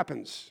matter what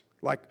happens,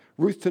 like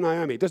Ruth to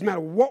Naomi, it doesn't matter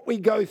what we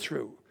go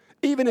through,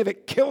 even if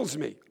it kills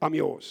me, I'm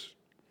yours.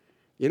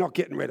 You're not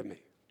getting rid of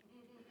me.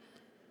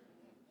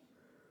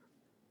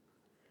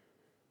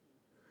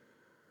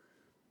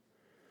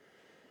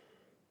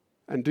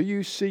 And do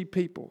you see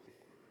people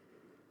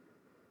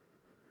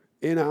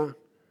in a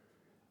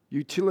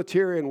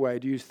utilitarian way?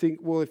 Do you think,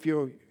 well, if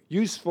you're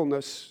useful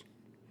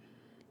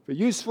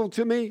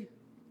to me,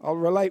 I'll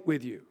relate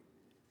with you.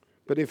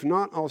 But if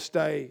not, I'll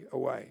stay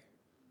away.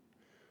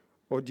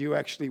 Or do you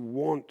actually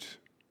want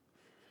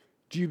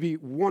to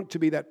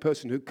be that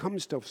person who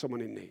comes to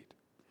someone in need?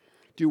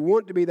 Do you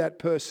want to be that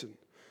person?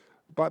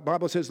 The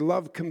Bible says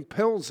love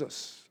compels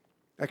us,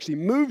 actually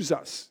moves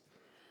us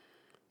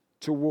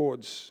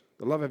towards,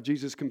 the love of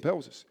Jesus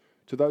compels us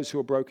to those who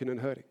are broken and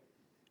hurting.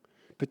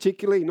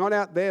 Particularly, not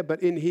out there,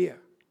 but in here.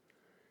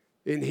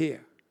 In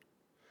here.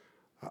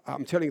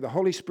 I'm telling you, the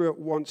Holy Spirit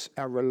wants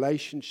our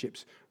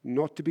relationships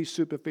not to be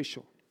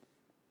superficial.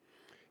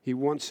 He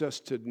wants us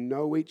to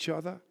know each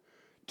other,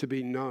 to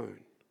be known,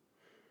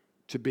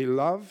 to be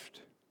loved,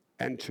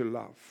 and to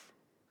love.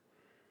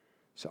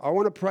 So I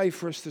want to pray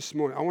for us this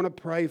morning. I want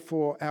to pray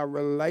for our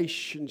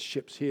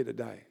relationships here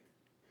today.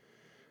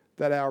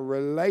 That our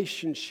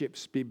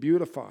relationships be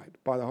beautified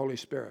by the Holy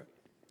Spirit.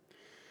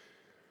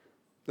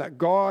 That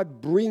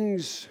God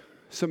brings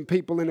some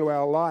people into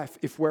our life,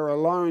 if we're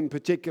alone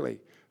particularly,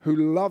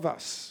 who love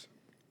us.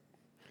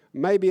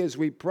 Maybe as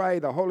we pray,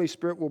 the Holy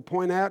Spirit will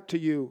point out to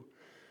you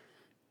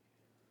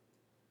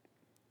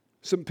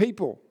some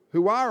people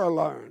who are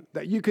alone,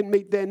 that you can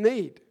meet their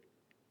need.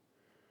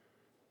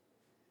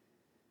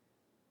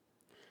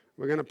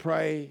 We're going to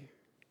pray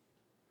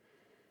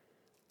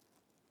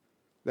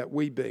that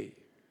we be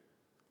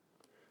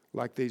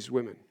like these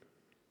women.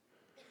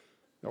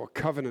 They were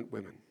covenant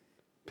women,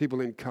 people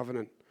in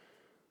covenant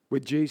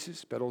with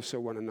Jesus, but also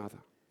one another.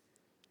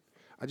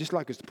 I'd just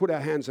like us to put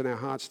our hands on our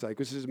hearts today,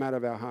 because this is a matter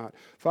of our heart.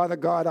 Father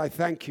God, I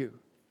thank you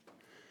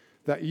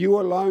that you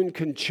alone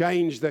can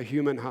change the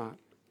human heart.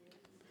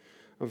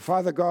 And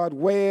Father God,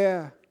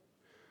 where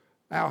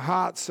our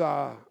hearts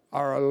are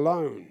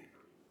alone,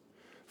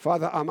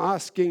 Father, I'm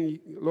asking,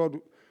 Lord,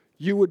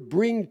 you would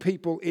bring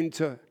people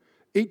into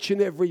each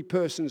and every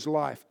person's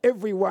life.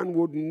 Everyone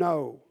would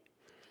know.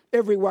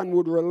 Everyone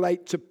would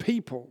relate to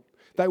people.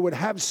 They would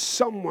have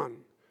someone,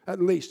 at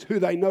least, who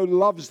they know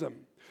loves them,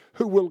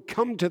 who will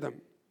come to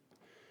them,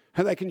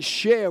 who they can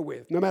share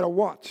with, no matter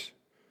what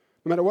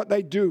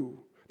they do.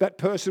 That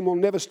person will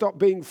never stop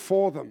being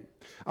for them.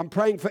 I'm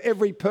praying for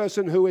every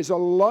person who is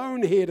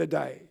alone here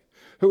today,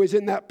 who is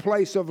in that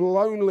place of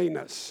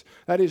loneliness.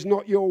 That is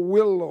not your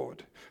will,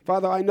 Lord.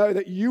 Father, I know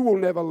that you will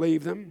never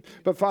leave them,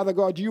 but Father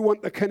God, you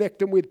want to connect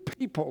them with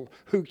people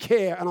who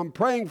care, and I'm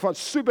praying for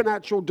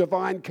supernatural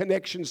divine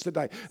connections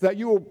today, that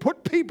you will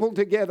put people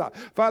together,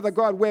 Father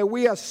God, where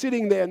we are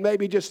sitting there and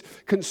maybe just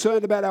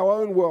concerned about our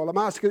own world. I'm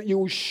asking that you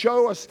will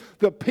show us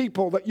the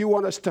people that you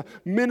want us to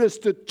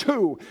minister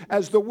to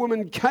as the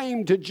woman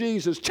came to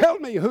Jesus. Tell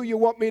me who you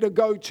want me to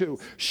go to.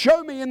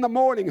 Show me in the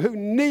morning who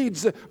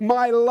needs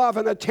my love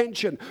and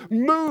attention.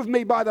 Move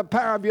me by the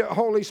power of your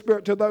Holy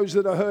Spirit to those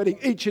that are hurting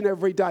each and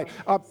every day.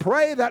 I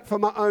pray that for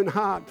my own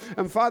heart.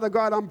 And Father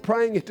God, I'm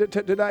praying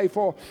today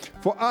for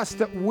us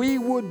that we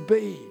would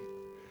be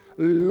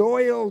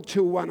loyal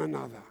to one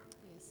another.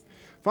 Yes.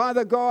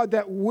 Father God,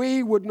 that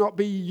we would not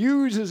be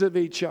users of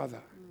each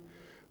other.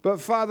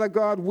 But Father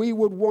God, we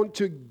would want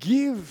to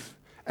give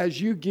as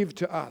you give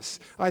to us.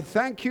 I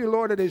thank you,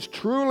 Lord, it is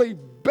truly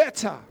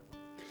better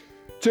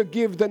to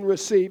give than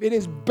receive. It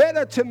is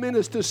better to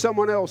minister to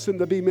someone else than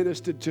to be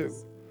ministered to.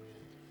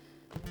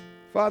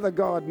 Father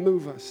God,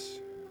 move us.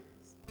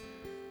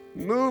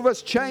 Move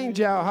us,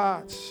 change our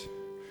hearts.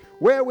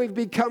 Where we've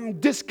become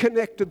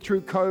disconnected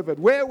through COVID,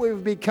 where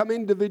we've become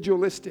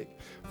individualistic.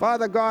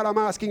 Father God, I'm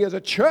asking as a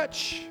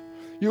church,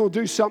 you'll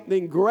do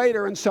something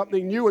greater and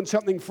something new and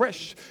something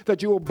fresh,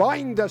 that you will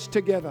bind us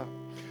together.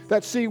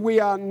 That, see, we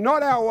are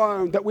not our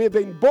own, that we've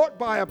been bought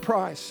by a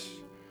price,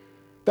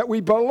 that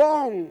we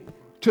belong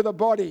to the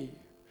body,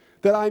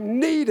 that I'm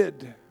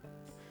needed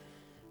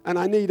and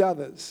I need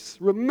others.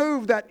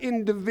 Remove that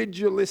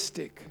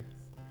individualistic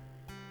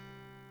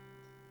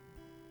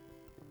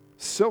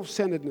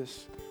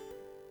self-centeredness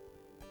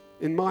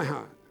in my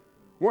heart.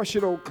 Wash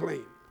it all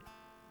clean.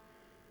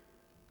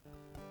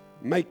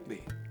 Make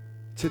me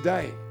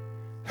today.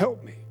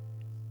 Help me.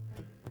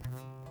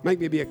 Make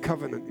me be a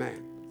covenant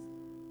man,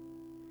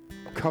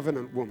 a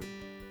covenant woman,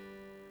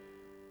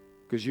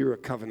 because you're a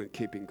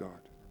covenant-keeping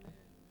God.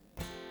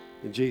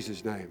 In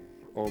Jesus' name,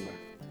 all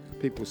the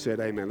people said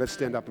amen. Let's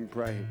stand up and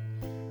pray.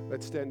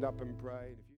 Let's stand up and pray.